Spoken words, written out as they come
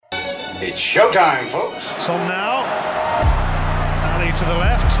It's showtime, folks. Son now. Ali to the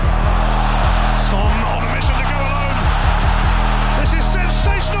left. Son on a mission to go alone. This is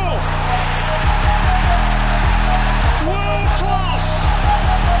sensational. World class.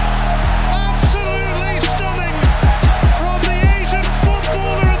 Absolutely stunning. From the Asian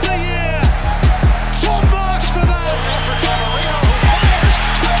Footballer of the Year. Top marks for that.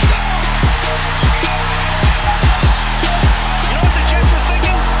 You know what the Jets were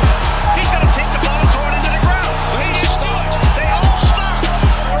thinking? He's going to take the ball and throw it into the ground. They stopped. They all stopped.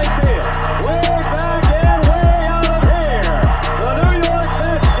 Right there. Way back and way out of here. The New York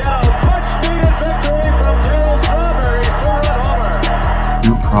Mets get a much-needed victory from Darryl Strawberry for a homer.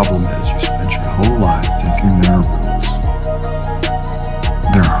 Your problem is you spent your whole life thinking there are rules.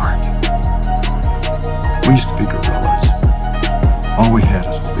 There aren't. We used to be gorillas. All we had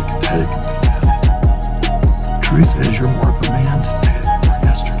is what we could take and defend. Truth is, you're more of a man today than you were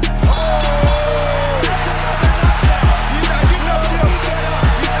yesterday.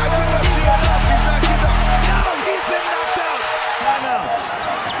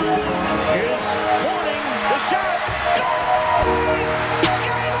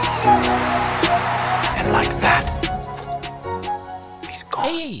 And like that, he's gone.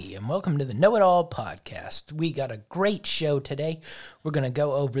 Hey, and welcome to the Know It All podcast. We got a great show today. We're going to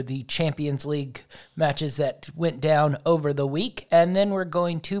go over the Champions League matches that went down over the week, and then we're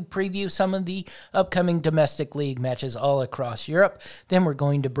going to preview some of the upcoming domestic league matches all across Europe. Then we're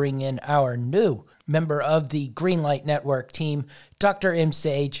going to bring in our new member of the Greenlight Network team, Dr. M.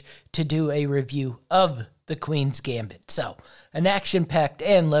 Sage, to do a review of the Queen's Gambit. So, an action-packed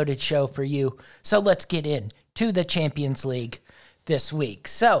and loaded show for you. So let's get into the Champions League this week.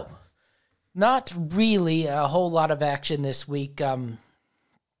 So, not really a whole lot of action this week.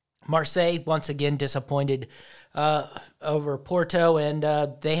 Marseille, once again, disappointed over Porto, and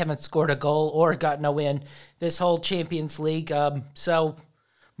they haven't scored a goal or gotten a win this whole Champions League. So,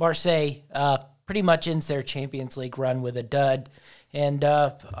 Marseille pretty much ends their Champions League run with a dud, and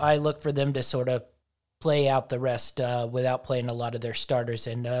I look for them to sort of play out the rest without playing a lot of their starters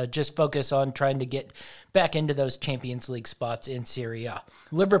and just focus on trying to get back into those Champions League spots in Serie A.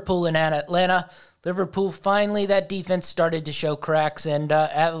 Liverpool and Atlanta. Liverpool, finally, that defense started to show cracks, and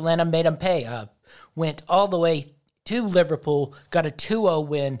Atlanta made them pay. Went all the way to Liverpool, got a 2-0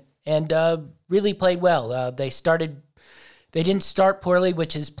 win, and really played well. They didn't start poorly,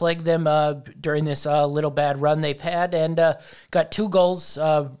 which has plagued them during this little bad run they've had, and got 2 goals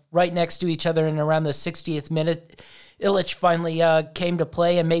right next to each other in around the 60th minute. Illich finally came to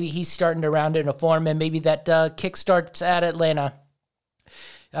play, and maybe he's starting to round into form, and maybe that kickstarts at Atlanta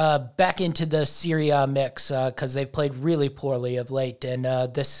back into the Serie A mix because they've played really poorly of late, and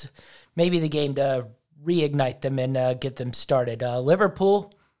this may be the game to reignite them and get them started.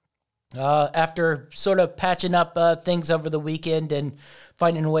 Liverpool, after sort of patching up things over the weekend and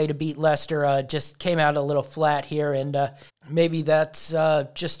finding a way to beat Leicester, just came out a little flat here, and maybe that's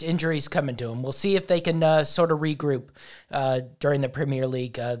just injuries coming to them. We'll see if they can sort of regroup during the Premier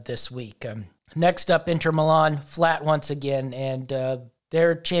League this week. Next up, Inter Milan, flat once again, and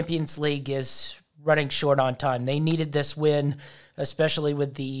their Champions League is running short on time. They needed this win, especially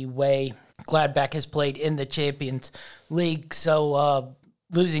with the way Gladbach has played in the Champions League, so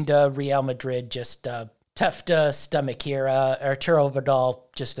losing to Real Madrid, just tough to stomach here. Arturo Vidal,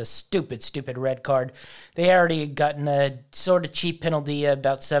 just a stupid red card. They already had gotten a sort of cheap penalty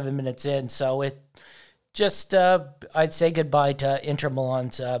about 7 minutes in, so it just, I'd say goodbye to Inter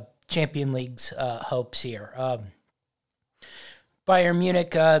Milan's Champions League's hopes here. Bayern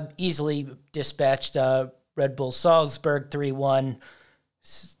Munich easily dispatched Red Bull Salzburg 3-1,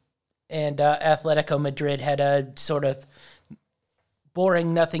 and Atletico Madrid had a sort of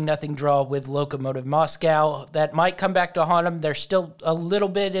boring nothing draw with Lokomotiv Moscow. That might come back to haunt them. They're still a little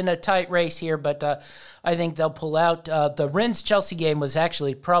bit in a tight race here, but I think they'll pull out. The Rennes-Chelsea game was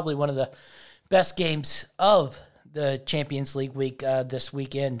actually probably one of the best games of the Champions League week this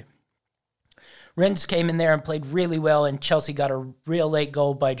weekend. Rennes came in there and played really well, and Chelsea got a real late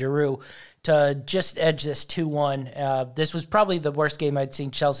goal by Giroud to just edge this 2-1. This was probably the worst game I'd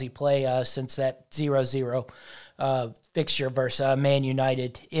seen Chelsea play since that 0-0 fixture versus Man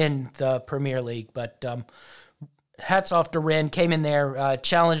United in the Premier League. But hats off to Rennes, came in there,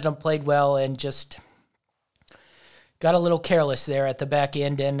 challenged them, played well, and just got a little careless there at the back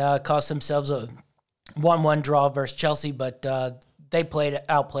end and cost themselves a 1-1 draw versus Chelsea, but they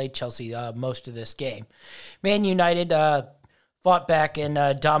outplayed Chelsea most of this game. Man United fought back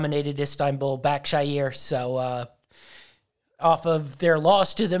and dominated Istanbul Başakşehir, so off of their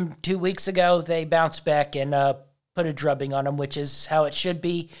loss to them 2 weeks ago, they bounced back and put a drubbing on them, which is how it should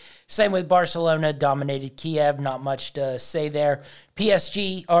be. Same with Barcelona, dominated Kiev, not much to say there.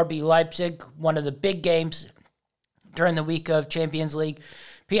 PSG, RB Leipzig, one of the big games during the week of Champions League.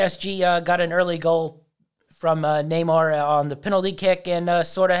 PSG got an early goal from Neymar on the penalty kick and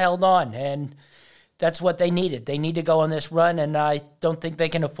sort of held on, and that's what they needed. They need to go on this run, and I don't think they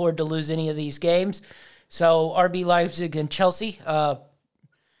can afford to lose any of these games. So RB Leipzig and Chelsea,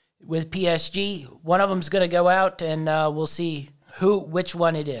 with PSG, one of them's going to go out, and we'll see which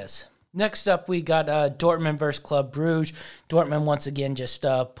one it is. Next up, we got Dortmund versus Club Brugge. Dortmund, once again, just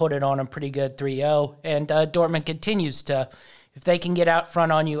put it on them pretty good, 3-0. And Dortmund continues to, if they can get out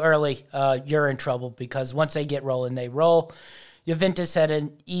front on you early, you're in trouble, because once they get rolling, they roll. Juventus had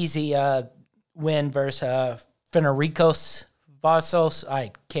an easy win versus Fenericos Vasos.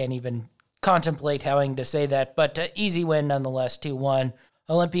 I can't even contemplate having to say that, but easy win nonetheless, 2-1.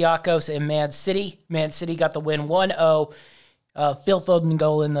 Olympiacos and Man City. Man City got the win 1-0. Phil Foden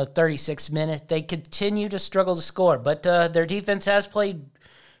goal in the 36th minute. They continue to struggle to score, but their defense has played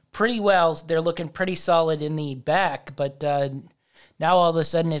pretty well. They're looking pretty solid in the back, but now all of a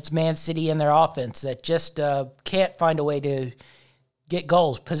sudden it's Man City and their offense that just can't find a way to get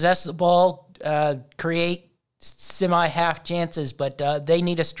goals, possess the ball, create semi-half chances, but they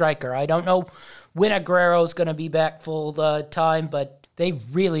need a striker. I don't know when Aguero's going to be back full the time, but they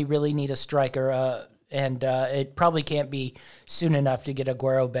really, really need a striker, and it probably can't be soon enough to get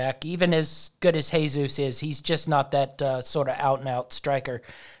Aguero back. Even as good as Jesus is, he's just not that sort of out-and-out striker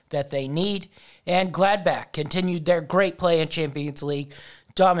that they need. And Gladbach continued their great play in Champions League,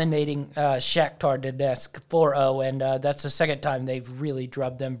 dominating Shakhtar Donetsk 4-0, and that's the second time they've really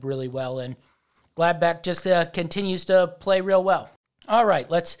drubbed them really well. And Gladbach just continues to play real well. All right,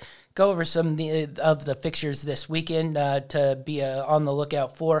 let's go over some of the fixtures this weekend to be on the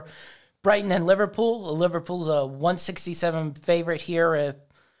lookout for. Brighton and Liverpool. Liverpool's a 167 favorite here.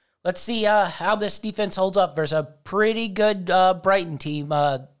 Let's see how this defense holds up versus a pretty good Brighton team.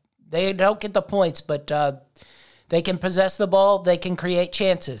 They don't get the points, but they can possess the ball. They can create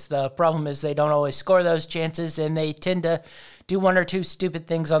chances. The problem is they don't always score those chances, and they tend to do one or two stupid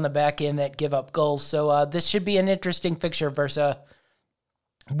things on the back end that give up goals. So this should be an interesting fixture versus a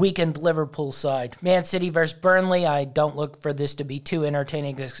weakened Liverpool side. Man City versus Burnley. I don't look for this to be too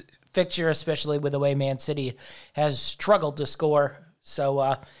entertaining a fixture, especially with the way Man City has struggled to score.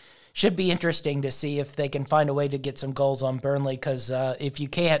 So should be interesting to see if they can find a way to get some goals on Burnley, because if you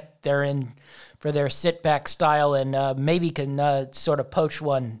can't, they're in for their sit-back style and maybe can sort of poach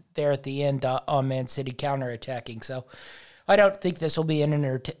one there at the end on Man City counterattacking. So I don't think this will be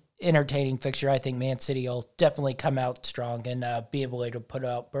an entertaining fixture. I think Man City will definitely come out strong and be able to put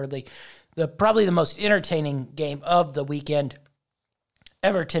out Burnley. Probably the most entertaining game of the weekend,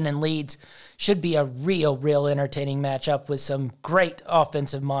 Everton and Leeds, should be a real entertaining matchup with some great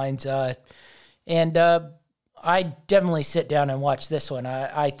offensive minds. And I definitely sit down and watch this one.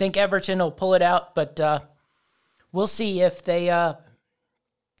 I think Everton will pull it out, but we'll see if they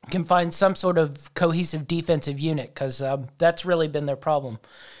can find some sort of cohesive defensive unit, because that's really been their problem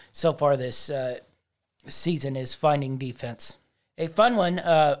so far this season, is finding defense. A fun one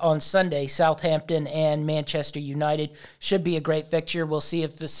on Sunday, Southampton and Manchester United. Should be a great fixture. We'll see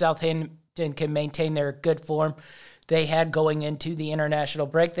if the Southampton can maintain their good form they had going into the international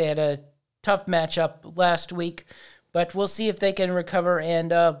break. They had a tough matchup last week, but we'll see if they can recover and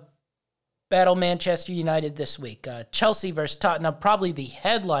battle Manchester United this week. Chelsea versus Tottenham, probably the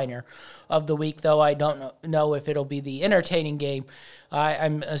headliner of the week, though I don't know if it'll be the entertaining game.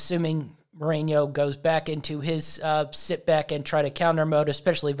 I'm assuming Mourinho goes back into his sit back and try to counter mode,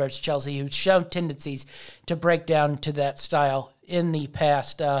 especially versus Chelsea, who's shown tendencies to break down to that style in the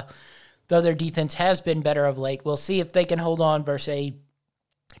past, though their defense has been better of late. We'll see if they can hold on versus a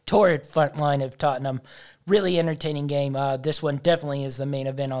torrid front line of Tottenham. Really entertaining game. This one definitely is the main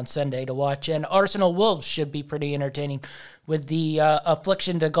event on Sunday to watch. And Arsenal Wolves should be pretty entertaining with the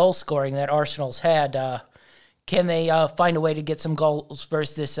affliction to goal scoring that Arsenal's had. Can they find a way to get some goals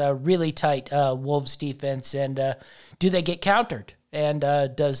versus this really tight Wolves defense? And do they get countered? And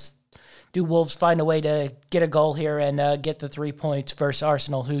do Wolves find a way to get a goal here and get the 3 points versus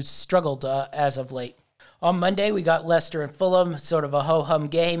Arsenal, who's struggled as of late? On Monday, we got Leicester and Fulham, sort of a ho-hum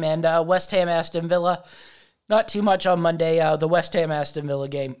game, and West Ham Aston Villa. Not too much on Monday. The West Ham Aston Villa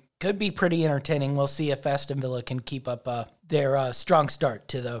game could be pretty entertaining. We'll see if Aston Villa can keep up their strong start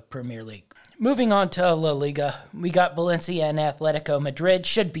to the Premier League. Moving on to La Liga, we got Valencia and Atletico Madrid.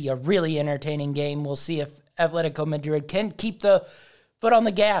 Should be a really entertaining game. We'll see if Atletico Madrid can keep the foot on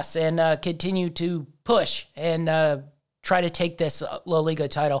the gas and continue to push and try to take this La Liga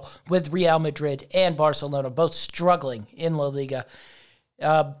title with Real Madrid and Barcelona, both struggling in La Liga.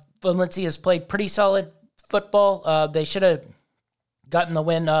 Valencia's played pretty solid football. They should have gotten the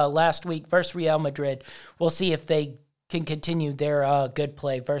win last week versus Real Madrid. We'll see if they can continue their good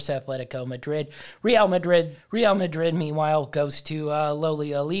play versus Atletico Madrid. Real Madrid, meanwhile, goes to lowly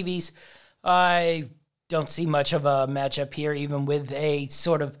Alevis. I don't see much of a matchup here, even with a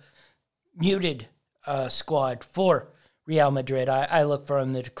sort of muted squad for Real Madrid. I look for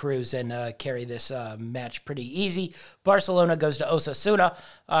them to cruise and carry this match pretty easy. Barcelona goes to Osasuna.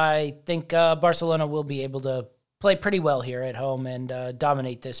 I think Barcelona will be able to play pretty well here at home and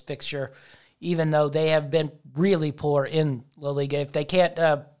dominate this fixture, even though they have been really poor in La Liga. If they can't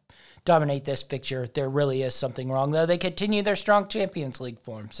dominate this fixture, there really is something wrong, though they continue their strong Champions League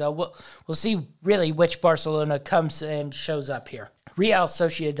form. So we'll see really which Barcelona comes and shows up here. Real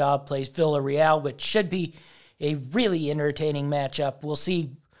Sociedad plays Villarreal, which should be a really entertaining matchup. We'll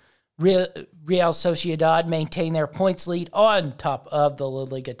see Real Sociedad maintain their points lead on top of the La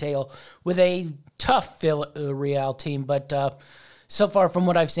Liga table with a tough Villarreal team, but so far from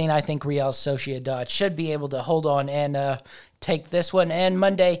what I've seen, I think Real Sociedad should be able to hold on and take this one. And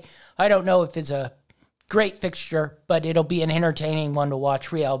Monday, I don't know if it's a great fixture, but it'll be an entertaining one to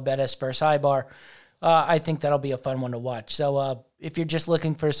watch. Real Betis versus Eibar. I think that'll be a fun one to watch. So if you're just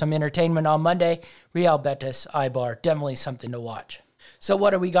looking for some entertainment on Monday, Real Betis, Eibar, definitely something to watch. So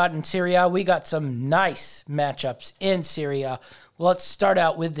what do we got in Serie A? We got some nice matchups in Serie A. Well, let's start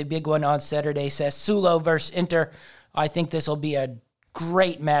out with the big one on Saturday, Sassuolo versus Inter. I think this will be a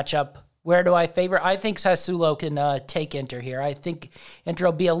great matchup. Where do I favor? I think Sassuolo can take Inter here. I think Inter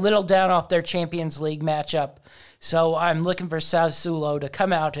will be a little down off their Champions League matchup. So I'm looking for Sassuolo to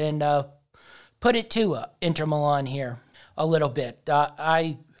come out and put it to Inter Milan here a little bit.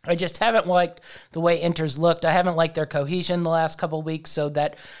 I just haven't liked the way Inter's looked. I haven't liked their cohesion the last couple of weeks, so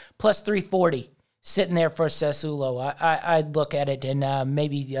that plus 340 sitting there for Sassuolo, I'd look at it and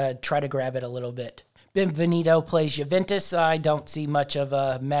maybe try to grab it a little bit. Benevento plays Juventus. I don't see much of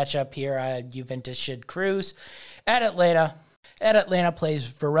a matchup here. Juventus should cruise. Atalanta plays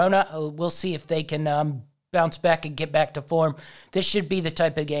Verona. We'll see if they can bounce back and get back to form. This should be the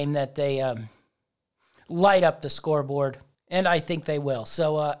type of game that they light up the scoreboard, and I think they will.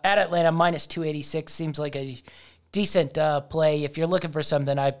 So Atalanta minus 286 seems like a decent play. If you're looking for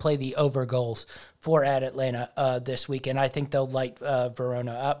something, I'd play the over goals for Atalanta this weekend. I think they'll light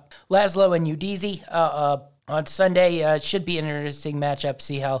Verona up. Lazio and Udinese on Sunday should be an interesting matchup.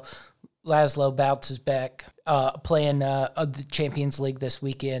 See how Lazio bounces back playing the Champions League this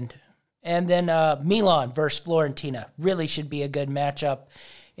weekend. And then Milan versus Fiorentina really should be a good matchup.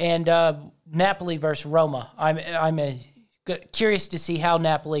 And Napoli versus Roma. I'm curious to see how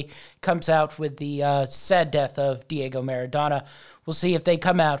Napoli comes out with the sad death of Diego Maradona. We'll see if they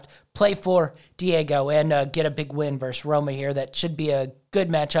come out, play for Diego, and get a big win versus Roma here. That should be a good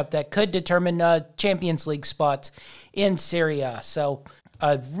matchup that could determine Champions League spots in Serie A. So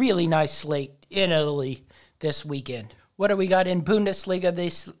a really nice slate in Italy this weekend. What do we got in Bundesliga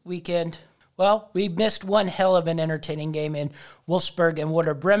this weekend? Well, we missed one hell of an entertaining game in Wolfsburg and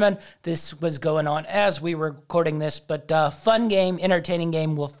Werder Bremen. This was going on as we were recording this, but fun game, entertaining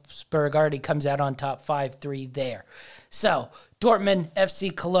game. Wolfsburg already comes out on top 5-3 there. So, Dortmund,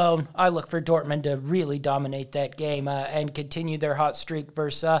 FC Cologne, I look for Dortmund to really dominate that game and continue their hot streak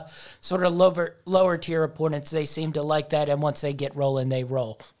versus sort of lower tier opponents. They seem to like that, and once they get rolling, they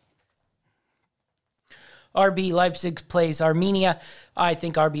roll. RB Leipzig plays Armenia. I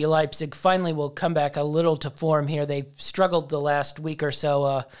think RB Leipzig finally will come back a little to form here. They've struggled the last week or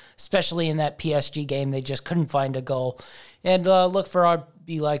so, especially in that PSG game. They just couldn't find a goal. And look for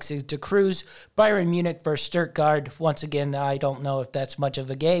RB Leipzig to cruise. Bayern Munich versus Stuttgart. Once again, I don't know if that's much of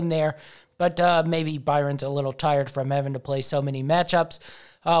a game there, but maybe Bayern's a little tired from having to play so many matchups.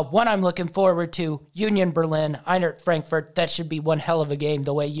 One I'm looking forward to, Union Berlin, Eintracht Frankfurt. That should be one hell of a game,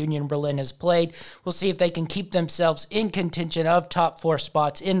 the way Union Berlin has played. We'll see if they can keep themselves in contention of top 4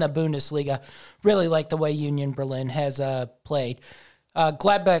 spots in the Bundesliga. Really like the way Union Berlin has played.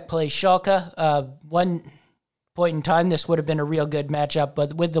 Gladbach plays Schalke. One point in time, this would have been a real good matchup,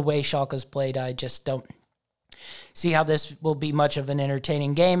 but with the way Schalke's played, I just don't see how this will be much of an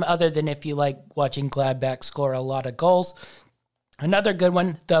entertaining game, other than if you like watching Gladbach score a lot of goals. Another good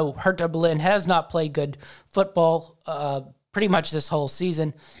one, though Hertha Berlin has not played good football pretty much this whole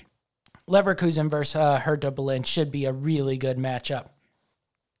season. Leverkusen versus Hertha Berlin should be a really good matchup.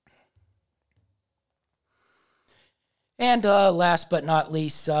 And last but not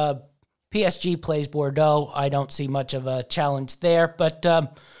least, PSG plays Bordeaux. I don't see much of a challenge there, but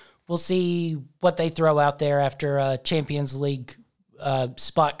we'll see what they throw out there after a Champions League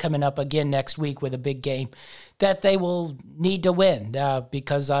spot coming up again next week with a big game that they will need to win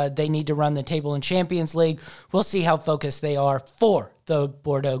because they need to run the table in Champions League. We'll see how focused they are for the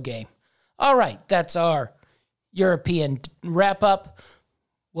Bordeaux game. All right, that's our European wrap-up.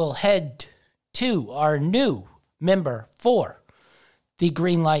 We'll head to our new member for the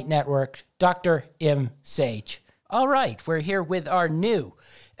Greenlight Network, Dr. M. Sage. All right, we're here with our new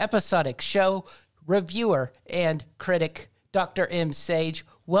episodic show reviewer and critic, Dr. M. Sage.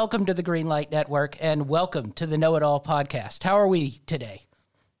 Welcome to the Greenlight Network and welcome to the Know It All podcast. How are we today?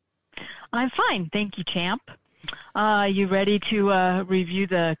 I'm fine. Thank you, Champ. You ready to review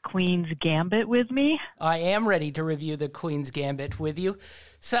the Queen's Gambit with me? I am ready to review the Queen's Gambit with you.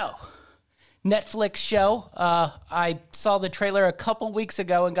 So, Netflix show. I saw the trailer a couple weeks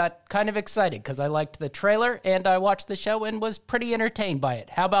ago and got kind of excited because I liked the trailer and I watched the show and was pretty entertained by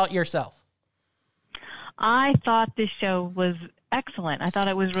it. How about yourself? I thought this show was excellent. I thought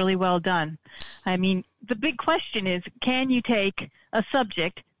it was really well done. I mean, the big question is, can you take a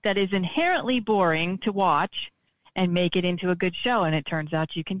subject that is inherently boring to watch and make it into a good show? And it turns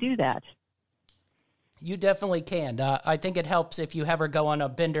out you can do that. You definitely can. I think it helps if you have her go on a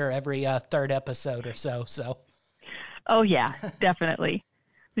bender every third episode or so. Oh, yeah, definitely.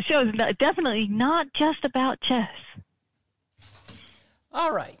 The show is definitely not just about chess.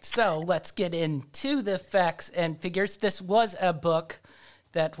 All right, so let's get into the facts and figures. This was a book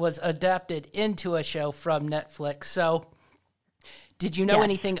that was adapted into a show from Netflix. So did you know Yes.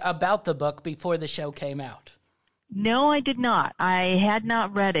 anything about the book before the show came out? No, I did not. I had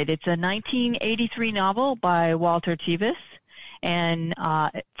not read it. It's a 1983 novel by Walter Tevis. And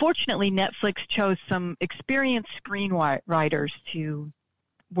fortunately, Netflix chose some experienced screenwriters to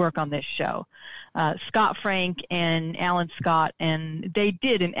work on this show. Scott Frank and Alan Scott, and they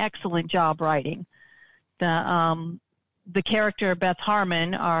did an excellent job writing. The character Beth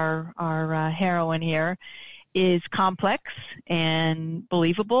Harmon, our heroine here, is complex and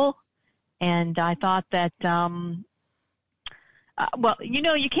believable. And I thought that, well,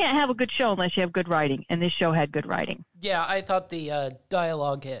 you can't have a good show unless you have good writing, and this show had good writing. Yeah, I thought the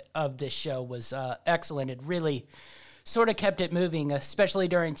dialogue of this show was excellent. It really sort of kept it moving, especially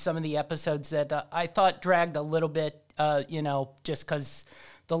during some of the episodes that I thought dragged a little bit, just because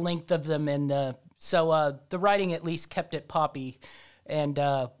the length of them. And so the writing at least kept it poppy and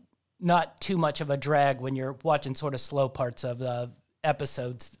not too much of a drag when you're watching sort of slow parts of the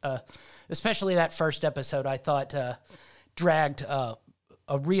episodes. Especially that first episode, I thought dragged a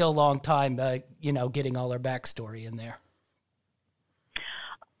real long time, getting all her backstory in there.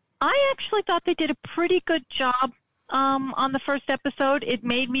 I actually thought they did a pretty good job on the first episode. It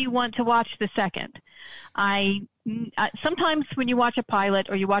made me want to watch the second. Sometimes when you watch a pilot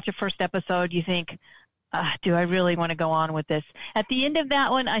or you watch a first episode, you think, do I really want to go on with this? At the end of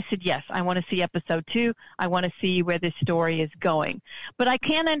that one, I said, yes, I want to see episode 2. I want to see where this story is going. But I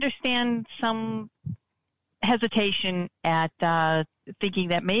can understand some hesitation at thinking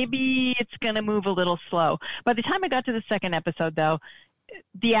that maybe it's going to move a little slow. By the time I got to the second episode, though,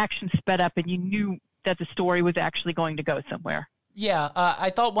 the action sped up and you knew that the story was actually going to go somewhere. Yeah, I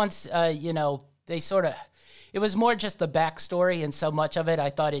thought once, they sort of, it was more just the backstory and so much of it, I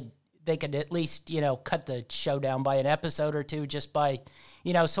thought they could at least, cut the show down by an episode or two just by,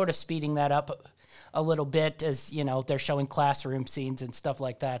 sort of speeding that up a little bit as, they're showing classroom scenes and stuff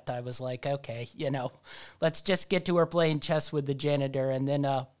like that. I was like, okay, let's just get to her playing chess with the janitor. And then,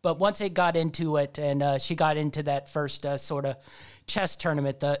 but once it got into it and she got into that first sort of chess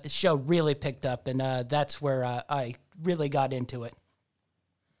tournament, the show really picked up. And that's where I really got into it.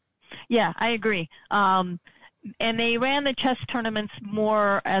 Yeah, I agree. And they ran the chess tournaments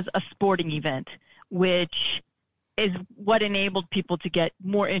more as a sporting event, which is what enabled people to get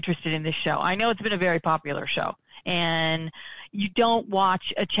more interested in this show. I know it's been a very popular show, and you don't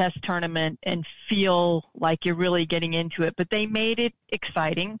watch a chess tournament and feel like you're really getting into it, but they made it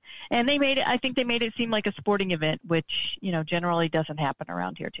exciting, and I think they made it seem like a sporting event, which, generally doesn't happen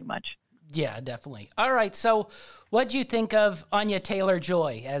around here too much. Yeah, definitely. All right, so what did you think of Anya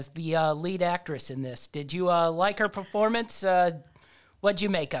Taylor-Joy as the lead actress in this? Did you like her performance? What did you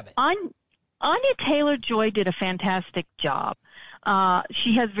make of it? Anya Taylor-Joy did a fantastic job.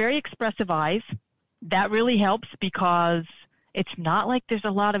 She has very expressive eyes. That really helps because it's not like there's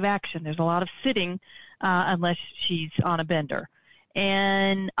a lot of action. There's a lot of sitting unless she's on a bender.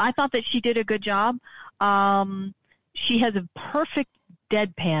 And I thought that she did a good job. She has a perfect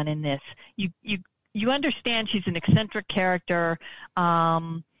deadpan in this. You understand she's an eccentric character.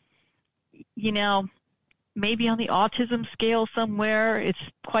 maybe on the autism scale somewhere. It's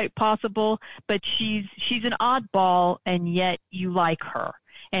quite possible, but she's an oddball, and yet you like her.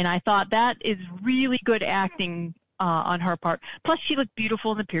 And I thought that is really good acting on her part. Plus, she looked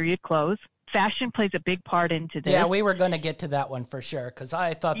beautiful in the period clothes. Fashion plays a big part into this. Yeah, we were going to get to that one for sure, because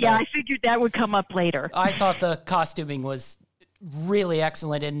I thought I figured that would come up later. I thought the costuming was really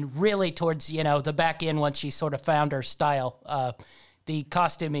excellent, and really towards, the back end, once she sort of found her style, the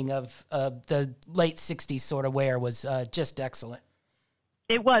costuming of the late 60s sort of wear was just excellent.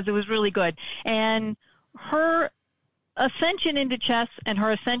 It was really good. And her ascension into chess and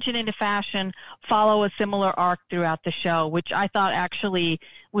her ascension into fashion follow a similar arc throughout the show, which I thought actually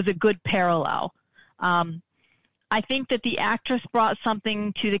was a good parallel. I think that the actress brought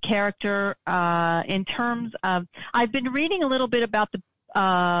something to the character in terms of, I've been reading a little bit about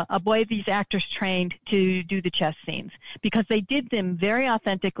a way these actors trained to do the chess scenes, because they did them very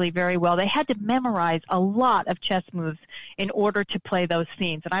authentically, very well. They had to memorize a lot of chess moves in order to play those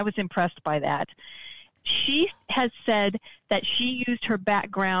scenes, and I was impressed by that. She has said that she used her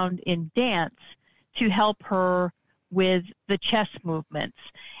background in dance to help her with the chess movements.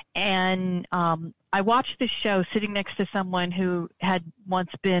 And I watched this show sitting next to someone who had once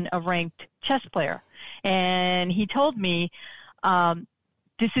been a ranked chess player. And he told me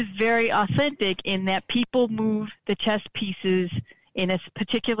this is very authentic in that people move the chess pieces in a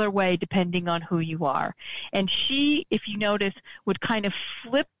particular way depending on who you are. And she, if you notice, would kind of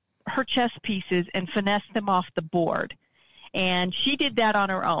flip her chess pieces and finesse them off the board. And she did that on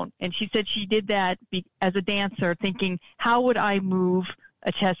her own. And she said she did that as a dancer, thinking, how would I move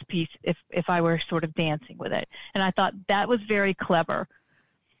a chess piece if I were sort of dancing with it? And I thought that was very clever.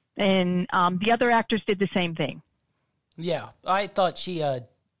 And the other actors did the same thing. Yeah, I thought she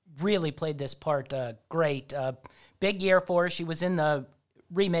really played this part great. Big year for her. She was in the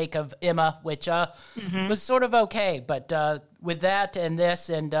remake of Emma, which was sort of okay, but with that and this,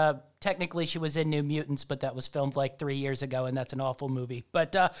 and technically she was in New Mutants, but that was filmed like 3 years ago, and that's an awful movie.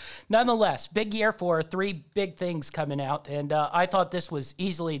 But nonetheless, big year for her, 3 big things coming out, and I thought this was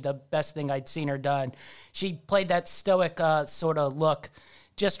easily the best thing I'd seen her done. She played that stoic sort of look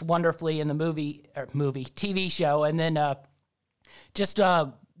just wonderfully in the TV show, and then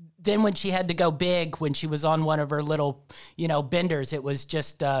then when she had to go big, when she was on one of her little, benders, it was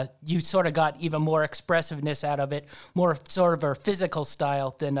just, you sort of got even more expressiveness out of it, more sort of her physical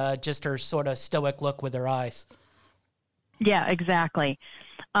style than just her sort of stoic look with her eyes. Yeah, exactly.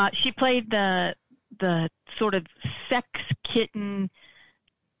 She played the sort of sex kitten,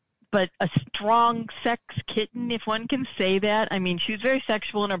 but a strong sex kitten, if one can say that. I mean, she was very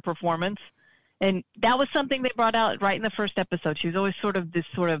sexual in her performance. And that was something they brought out right in the first episode. She was always sort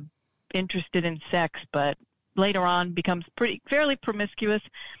of interested in sex, but later on becomes fairly promiscuous.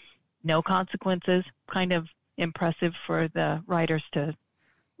 No consequences. Kind of impressive for the writers to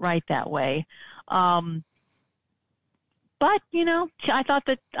write that way. But,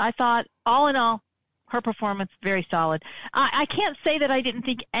 I thought all in all, her performance, very solid. I can't say that I didn't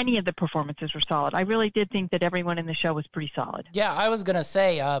think any of the performances were solid. I really did think that everyone in the show was pretty solid. Yeah, I was going to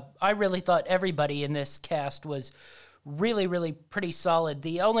say, I really thought everybody in this cast was really, really pretty solid.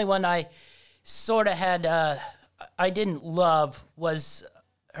 The only one I sort of had, I didn't love was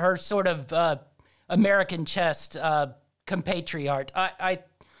her sort of American chess compatriot. I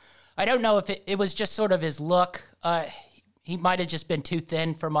don't know if it was just sort of his look. He might have just been too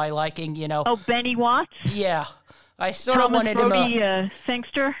thin for my liking, Oh, Benny Watts? Yeah. I sort of wanted him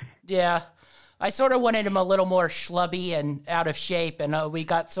Sangster? Yeah. I sort of wanted him a little more schlubby and out of shape, and we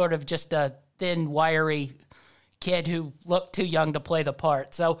got sort of just a thin, wiry kid who looked too young to play the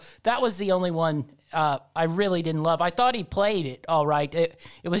part. So that was the only one I really didn't love. I thought he played it all right. It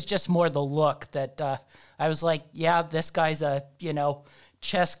was just more the look that I was like, yeah, this guy's a,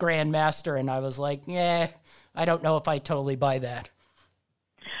 chess grandmaster, and I was like, yeah, I don't know if I totally buy that.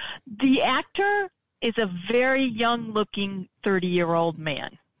 The actor is a very young-looking 30-year-old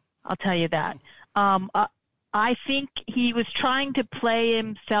man. I'll tell you that. I think he was trying to play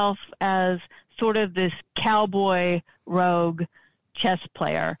himself as sort of this cowboy rogue chess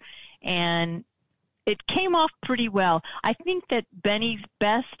player, and it came off pretty well. I think that Benny's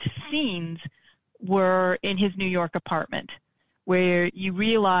best scenes were in his New York apartment, where you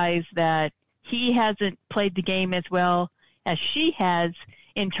realize that he hasn't played the game as well as she has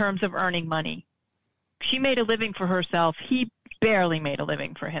in terms of earning money. She made a living for herself. He barely made a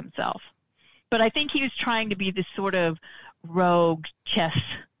living for himself. But I think he was trying to be this sort of rogue chess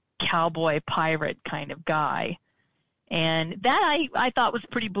cowboy pirate kind of guy. And that I thought was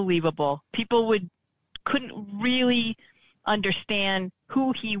pretty believable. People couldn't really understand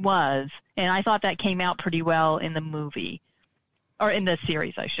who he was, and I thought that came out pretty well in the movie. Or in the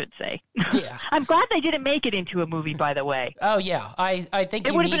series, I should say. Yeah. I'm glad they didn't make it into a movie, by the way. Oh, yeah. I think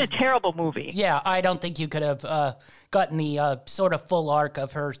it would have been a terrible movie. Yeah, I don't think you could have gotten the sort of full arc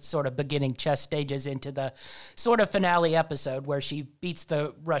of her sort of beginning chess stages into the sort of finale episode where she beats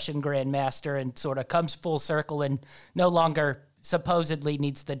the Russian Grandmaster and sort of comes full circle and no longer supposedly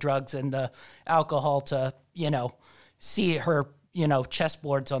needs the drugs and the alcohol to, see her,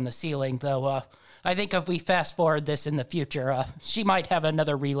 chessboards on the ceiling, though. I think if we fast forward this in the future, she might have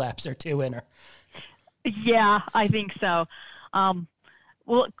another relapse or two in her. Yeah, I think so.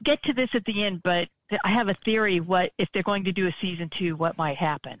 We'll get to this at the end, but I have a theory. What if they're going to do a season 2? What might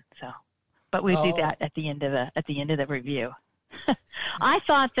happen? But we'll do that at the end of the review. I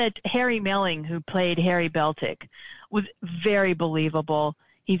thought that Harry Melling, who played Harry Beltic, was very believable.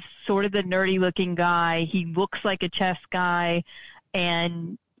 He's sort of the nerdy-looking guy. He looks like a chess guy,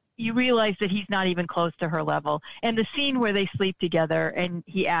 and you realize that he's not even close to her level. And the scene where they sleep together and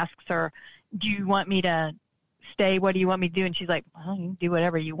he asks her, do you want me to stay? What do you want me to do? And she's like, well, you can do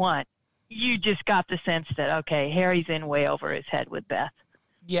whatever you want. You just got the sense that, okay, Harry's in way over his head with Beth.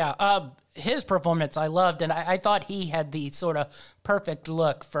 Yeah, his performance I loved, and I thought he had the sort of perfect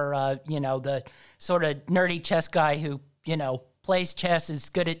look for, the sort of nerdy chess guy who, plays chess, is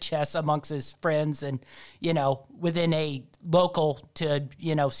good at chess amongst his friends and, within a local to,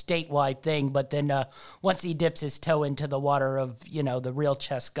 statewide thing. But then once he dips his toe into the water of, the real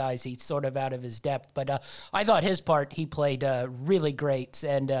chess guys, he's sort of out of his depth. But I thought his part, he played really great.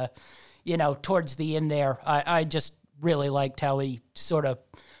 And, towards the end there, I just really liked how he sort of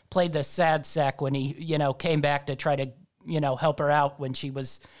played the sad sack when he, came back to try to, help her out when she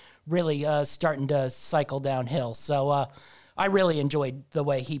was really starting to cycle downhill. So, I really enjoyed the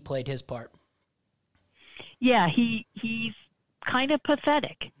way he played his part. Yeah, he's kind of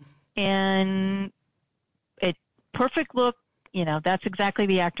pathetic, and perfect look. That's exactly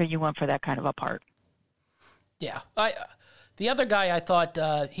the actor you want for that kind of a part. Yeah, the other guy I thought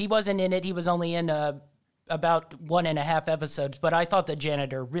he wasn't in it. He was only in about 1.5 episodes, but I thought the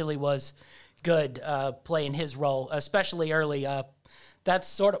janitor really was good playing his role, especially early. That's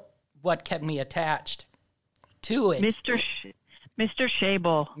sort of what kept me attached to it. Mr.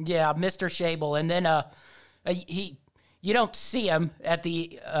 Schable. Yeah, Mr. Schable. And then you don't see him at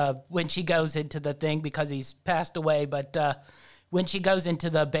the when she goes into the thing because he's passed away, but when she goes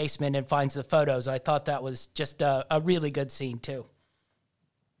into the basement and finds the photos, I thought that was just a really good scene too.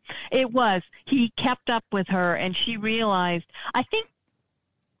 It was. He kept up with her, and she realized, I think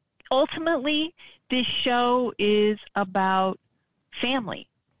ultimately this show is about family.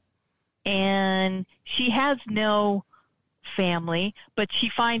 And she has no family, but she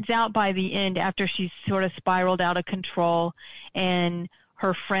finds out by the end after she's sort of spiraled out of control and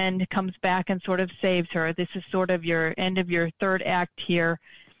her friend comes back and sort of saves her. This is sort of your end of your third act here.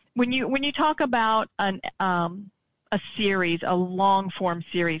 When you talk about a series, a long form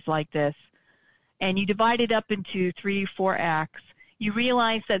series like this, and you divide it up into 3-4 acts, you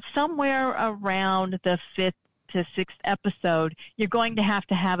realize that somewhere around the 5th to 6th episode, you're going to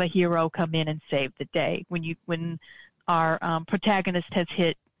have a hero come in and save the day when our protagonist has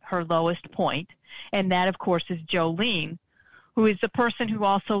hit her lowest point. And that, of course, is Jolene, who is the person who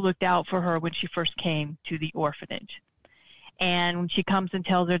also looked out for her when she first came to the orphanage. And when she comes and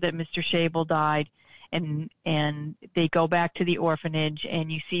tells her that Mr. Schable died, and they go back to the orphanage, and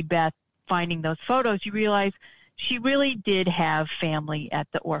you see Beth finding those photos, you realize she really did have family at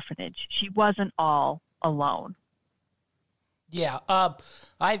the orphanage. She wasn't all alone. Yeah,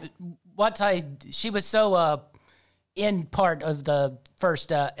 she was so in part of the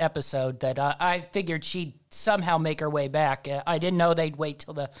first episode that I figured she'd somehow make her way back. I didn't know they'd wait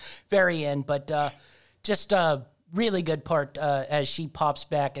till the very end, but just a really good part as she pops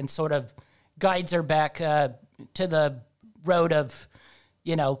back and sort of guides her back to the road of,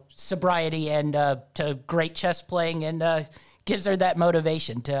 sobriety and to great chess playing, and gives her that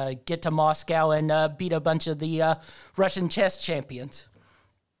motivation to get to Moscow and beat a bunch of the Russian chess champions.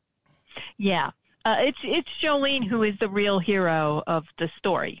 Yeah, it's Jolene who is the real hero of the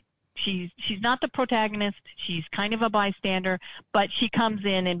story. She's not the protagonist. She's kind of a bystander, but she comes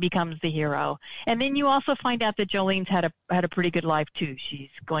in and becomes the hero. And then you also find out that Jolene's had a pretty good life too. She's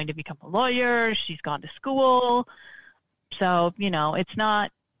going to become a lawyer. She's gone to school. So, it's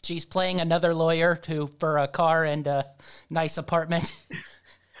not. She's playing another lawyer for a car and a nice apartment.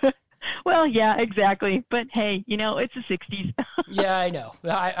 Well, yeah, exactly. But hey, it's the 60s. Yeah, I know.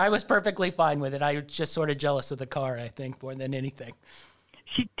 I was perfectly fine with it. I was just sort of jealous of the car, I think, more than anything.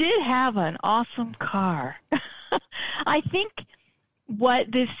 She did have an awesome car. I think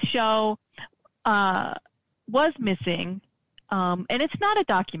what this show was missing, and it's not a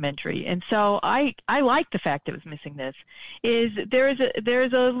documentary, and so I like the fact it was missing this, is there's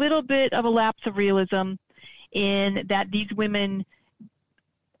a little bit of a lapse of realism in that these women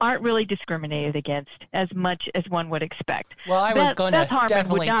aren't really discriminated against as much as one would expect. Well, I was going to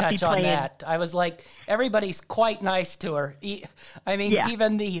definitely would not touch be on playing- that. I was like, everybody's quite nice to her. I mean, Yeah.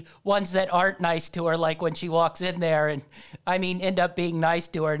 even the ones that aren't nice to her, like when she walks in there and, I mean, end up being nice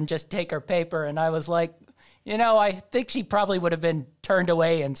to her and just take her paper. And I was like, you know, I think she probably would have been turned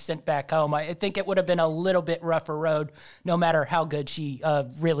away and sent back home. I think it would have been a little bit rougher road, no matter how good she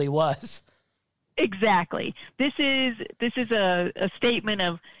really was. Exactly. This is a statement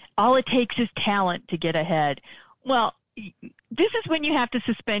of all it takes is talent to get ahead. Well, this is when you have to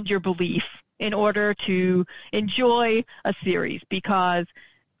suspend your belief in order to enjoy a series, because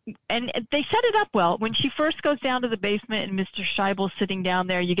and they set it up well. When she first goes down to the basement and Mr. Scheibel's sitting down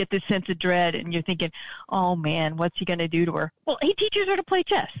there, you get this sense of dread and you're thinking, oh man, what's he going to do to her? Well, he teaches her to play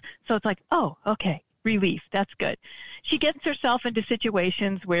chess. So it's like, oh, okay, relief. That's good. She gets herself into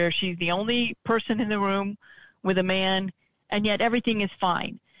situations where she's the only person in the room with a man, and yet everything is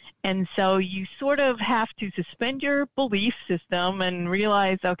fine. And so you sort of have to suspend your belief system and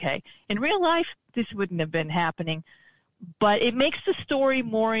realize, okay, in real life, this wouldn't have been happening. But it makes the story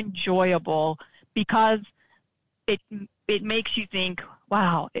more enjoyable because it makes you think,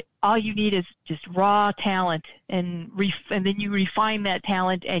 wow, all you need is just raw talent, and then you refine that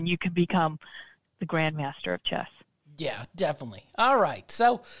talent and you can become the grandmaster of chess. Yeah, definitely. All right.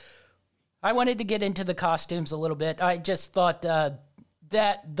 So I wanted to get into the costumes a little bit. I just thought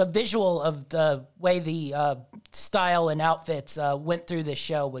that the visual of the way the style and outfits went through this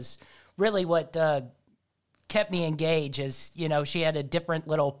show was really what kept me engaged. As you know, she had a different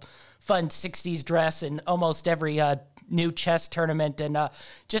little fun 60s dress in almost every new chess tournament, and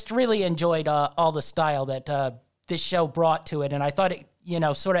just really enjoyed all the style that this show brought to it. And I thought it, you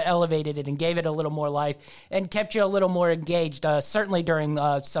know, sort of elevated it and gave it a little more life and kept you a little more engaged, certainly during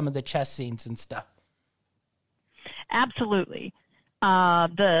some of the chess scenes and stuff. Absolutely.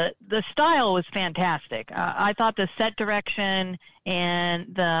 The style was fantastic. I thought the set direction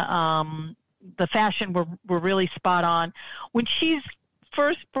and the fashion were really spot on. When she's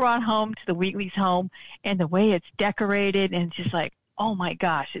first brought home to the Wheatley's home and the way it's decorated, and it's just like, oh my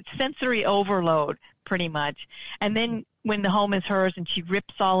gosh, it's sensory overload pretty much. And then when the home is hers and she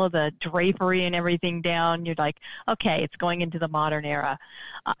rips all of the drapery and everything down, you're like, okay, it's going into the modern era.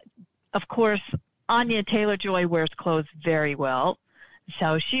 Of course, Anya Taylor-Joy wears clothes very well.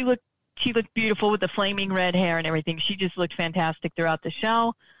 So she looked beautiful with the flaming red hair and everything. She just looked fantastic throughout the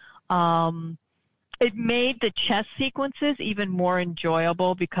show. It made the chess sequences even more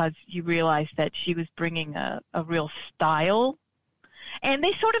enjoyable because you realized that she was bringing a real style. And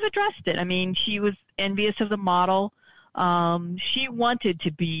they sort of addressed it. I mean, she was envious of the model. She wanted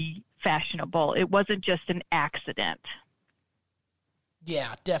to be fashionable. It wasn't just an accident.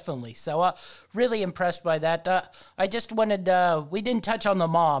 Yeah, definitely. So, really impressed by that. I just wanted, we didn't touch on the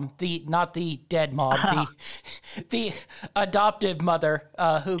mom, not the dead mom, the adoptive mother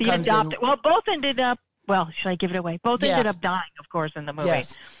who comes in. Well, both ended up, should I give it away? Both ended up dying, of course, in the movie.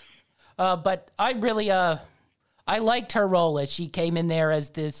 Yes. But I really, I liked her role as she came in there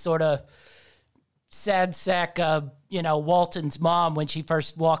as this sort of sad sack, Walton's mom when she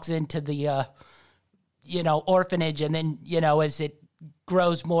first walks into the, orphanage. And then, as it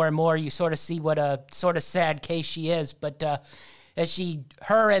grows more and more, you sort of see what a sort of sad case she is. But as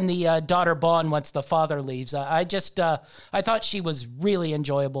her and the daughter bond once the father leaves, I thought she was really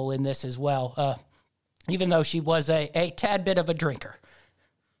enjoyable in this as well, even though she was a tad bit of a drinker.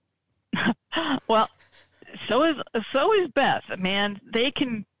 Well, so is Beth. Man, they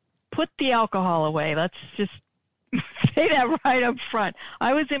can put the alcohol away. Let's just say that right up front.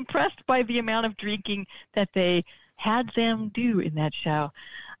 I was impressed by the amount of drinking that they had them do in that show.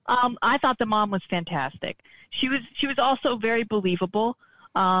 I thought the mom was fantastic. She was also very believable.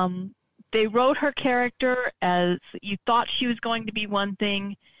 They wrote her character as you thought she was going to be one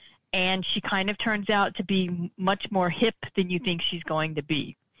thing, and she kind of turns out to be much more hip than you think she's going to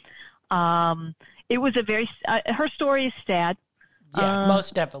be. It was her story is sad. Yeah,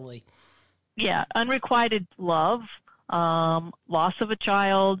 most definitely. Yeah, unrequited love, loss of a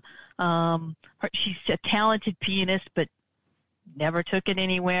child. She's a talented pianist, but never took it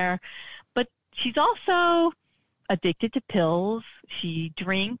anywhere. But she's also addicted to pills. She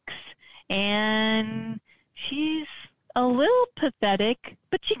drinks, and she's a little pathetic,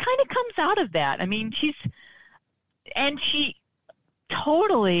 but she kind of comes out of that. I mean,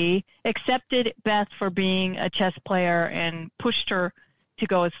 totally accepted Beth for being a chess player and pushed her to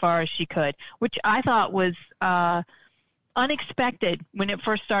go as far as she could, which I thought was unexpected when it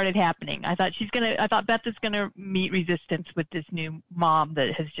first started happening. I thought Beth is gonna meet resistance with this new mom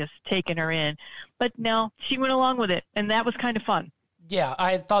that has just taken her in, but no, she went along with it, and that was kind of fun. Yeah,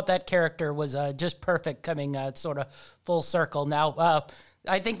 I thought that character was just perfect, coming sort of full circle. Now,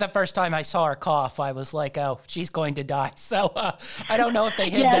 I think the first time I saw her cough, I was like, oh, she's going to die. So I don't know if they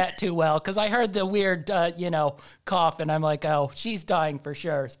hid that too well, because I heard the weird, cough, and I'm like, oh, she's dying for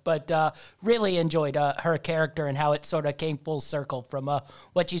sure. But really enjoyed her character and how it sort of came full circle from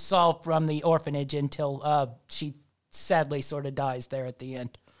what you saw from the orphanage until she sadly sort of dies there at the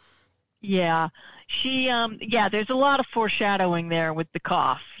end. Yeah, there's a lot of foreshadowing there with the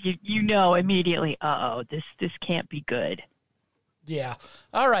cough. You know immediately, this can't be good. Yeah.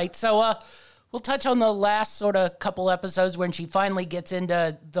 All right. So we'll touch on the last sort of couple episodes when she finally gets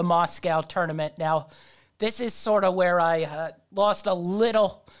into the Moscow tournament. Now, this is sort of where I lost a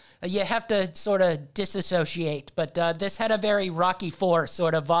little. You have to sort of disassociate, but this had a very Rocky IV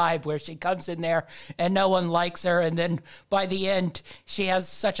sort of vibe where she comes in there and no one likes her, and then by the end, she has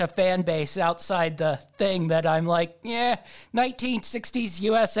such a fan base outside the thing that I'm like, 1960s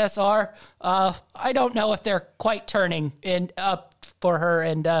USSR, I don't know if they're quite turning up for her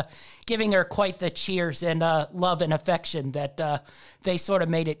and giving her quite the cheers and love and affection that they sort of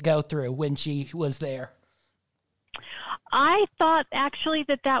made it go through when she was there. I thought actually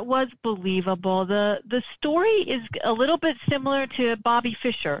that was believable. The story is a little bit similar to Bobby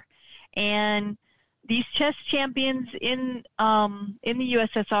Fischer, and these chess champions in the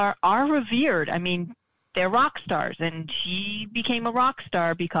USSR are revered. I mean, they're rock stars, and she became a rock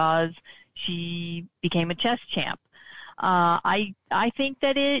star because she became a chess champ. I think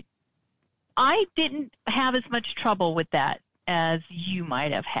that I didn't have as much trouble with that as you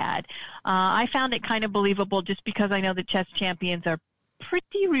might have had. I found it kind of believable just because I know that chess champions are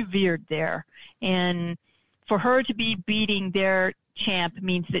pretty revered there. And for her to be beating their champ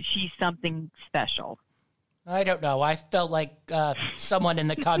means that she's something special. I don't know. I felt like someone in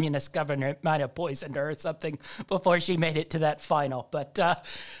the communist government might have poisoned her or something before she made it to that final. But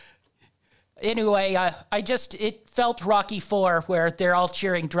anyway, it felt Rocky IV where they're all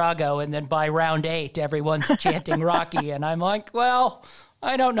cheering Drago, and then by round 8, everyone's chanting Rocky, and I'm like, well,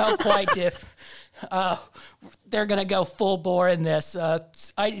 I don't know quite if they're going to go full bore in this.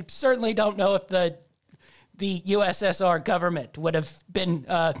 I certainly don't know if the USSR government would have been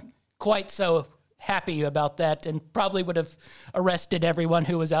quite so happy about that, and probably would have arrested everyone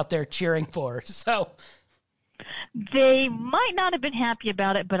who was out there cheering for her. So they might not have been happy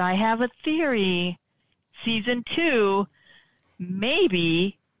about it, but I have a theory. Season 2,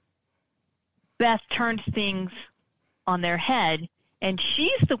 maybe Beth turns things on their head, and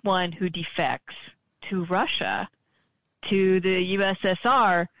she's the one who defects to Russia, to the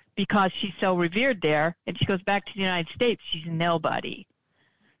USSR, because she's so revered there, and she goes back to the United States. She's nobody.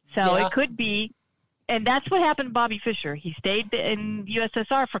 So It could be, and that's what happened to Bobby Fischer. He stayed in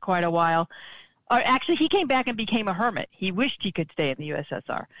USSR for quite a while. Or actually, he came back and became a hermit. He wished he could stay in the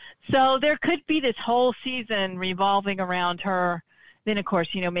USSR. So there could be this whole season revolving around her. Then, of course,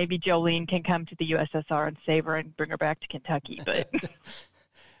 maybe Jolene can come to the USSR and save her and bring her back to Kentucky. But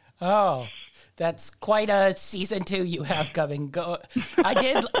oh, that's quite a season 2 you have coming. I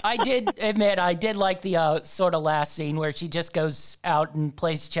did admit I did like the sort of last scene where she just goes out and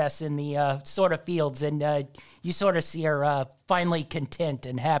plays chess in the sort of fields, and you sort of see her finally content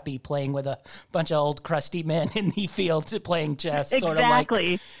and happy playing with a bunch of old crusty men in the field playing chess.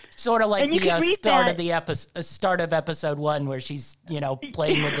 Exactly. Sort of like the start of episode 1 where she's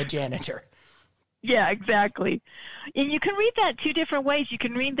playing with the janitor. Yeah, exactly. And you can read that 2 different ways. You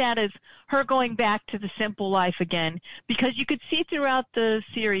can read that as her going back to the simple life again, because you could see throughout the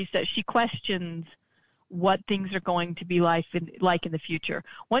series that she questions what things are going to be like in the future.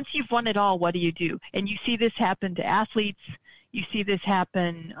 Once you've won it all, what do you do? And you see this happen to athletes. You see this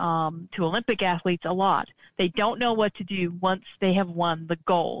happen to Olympic athletes a lot. They don't know what to do once they have won the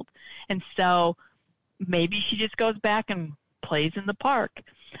gold. And so maybe she just goes back and plays in the park.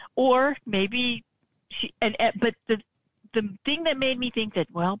 Or maybe but the thing that made me think that,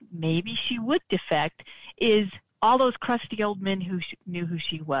 well, maybe she would defect is all those crusty old men who knew who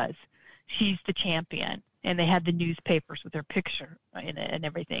she was. She's the champion, and they had the newspapers with her picture in it and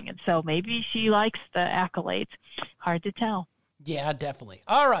everything. And so maybe she likes the accolades. Hard to tell. Yeah, definitely.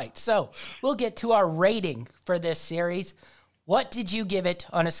 All right, so we'll get to our rating for this series. What did you give it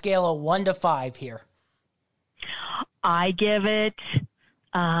on a scale of 1 to 5 here? I give it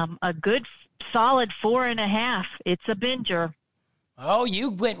a good solid 4.5. It's a binger. Oh, you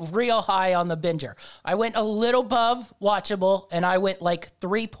went real high on the binger. I went a little above watchable, and I went like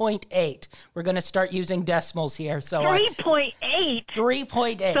 3.8. We're going to start using decimals here. So 3.8?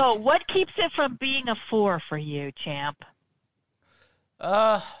 3.8. So what keeps it from being a 4 for you, champ?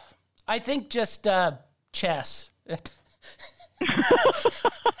 I think just chess.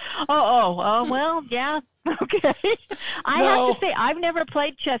 Well, yeah, okay. I have to say, I've never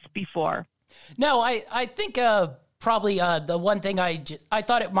played chess before. No, I think probably the one thing I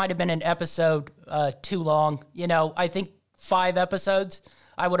thought it might have been an episode too long. I think 5 episodes.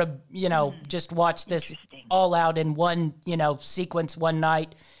 I would have, just watched this all out in one, sequence one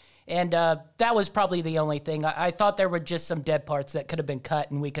night. And that was probably the only thing. I thought there were just some dead parts that could have been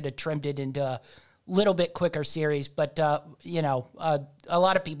cut and we could have trimmed it into a little bit quicker series. But, a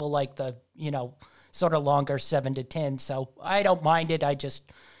lot of people like the, sort of longer 7 to 10. So I don't mind it. I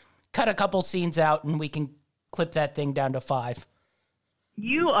just cut a couple scenes out and we can clip that thing down to 5.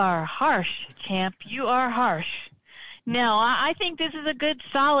 You are harsh, champ. You are harsh. No, I think this is a good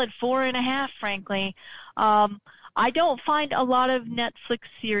solid 4.5, frankly. I don't find a lot of Netflix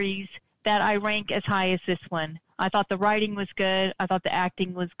series that I rank as high as this one. I thought the writing was good. I thought the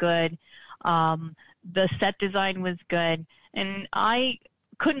acting was good. The set design was good. And I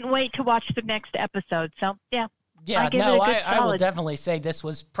couldn't wait to watch the next episode. So, yeah. Yeah, I will definitely say this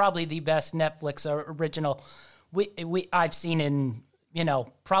was probably the best Netflix original I've seen in,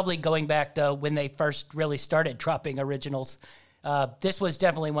 probably going back to when they first really started dropping originals. This was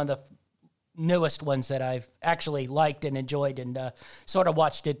definitely one of the newest ones that I've actually liked and enjoyed and sort of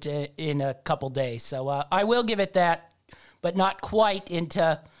watched it in a couple days. So I will give it that, but not quite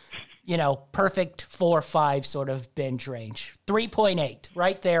into, perfect 4 or 5 sort of binge range. 3.8,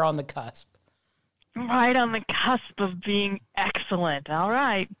 right there on the cusp. Right on the cusp of being excellent. All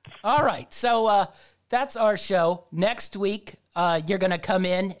right. So that's our show. Next week, you're going to come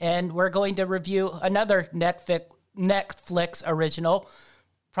in and we're going to review another Netflix original,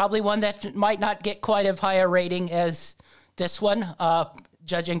 probably one that might not get quite as high a rating as this one,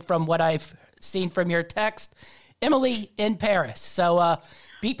 judging from what I've seen from your text. Emily in Paris. So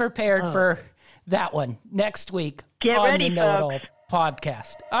be prepared for that one next week on the Know It All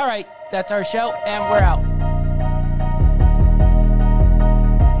podcast. All right, that's our show, and we're out.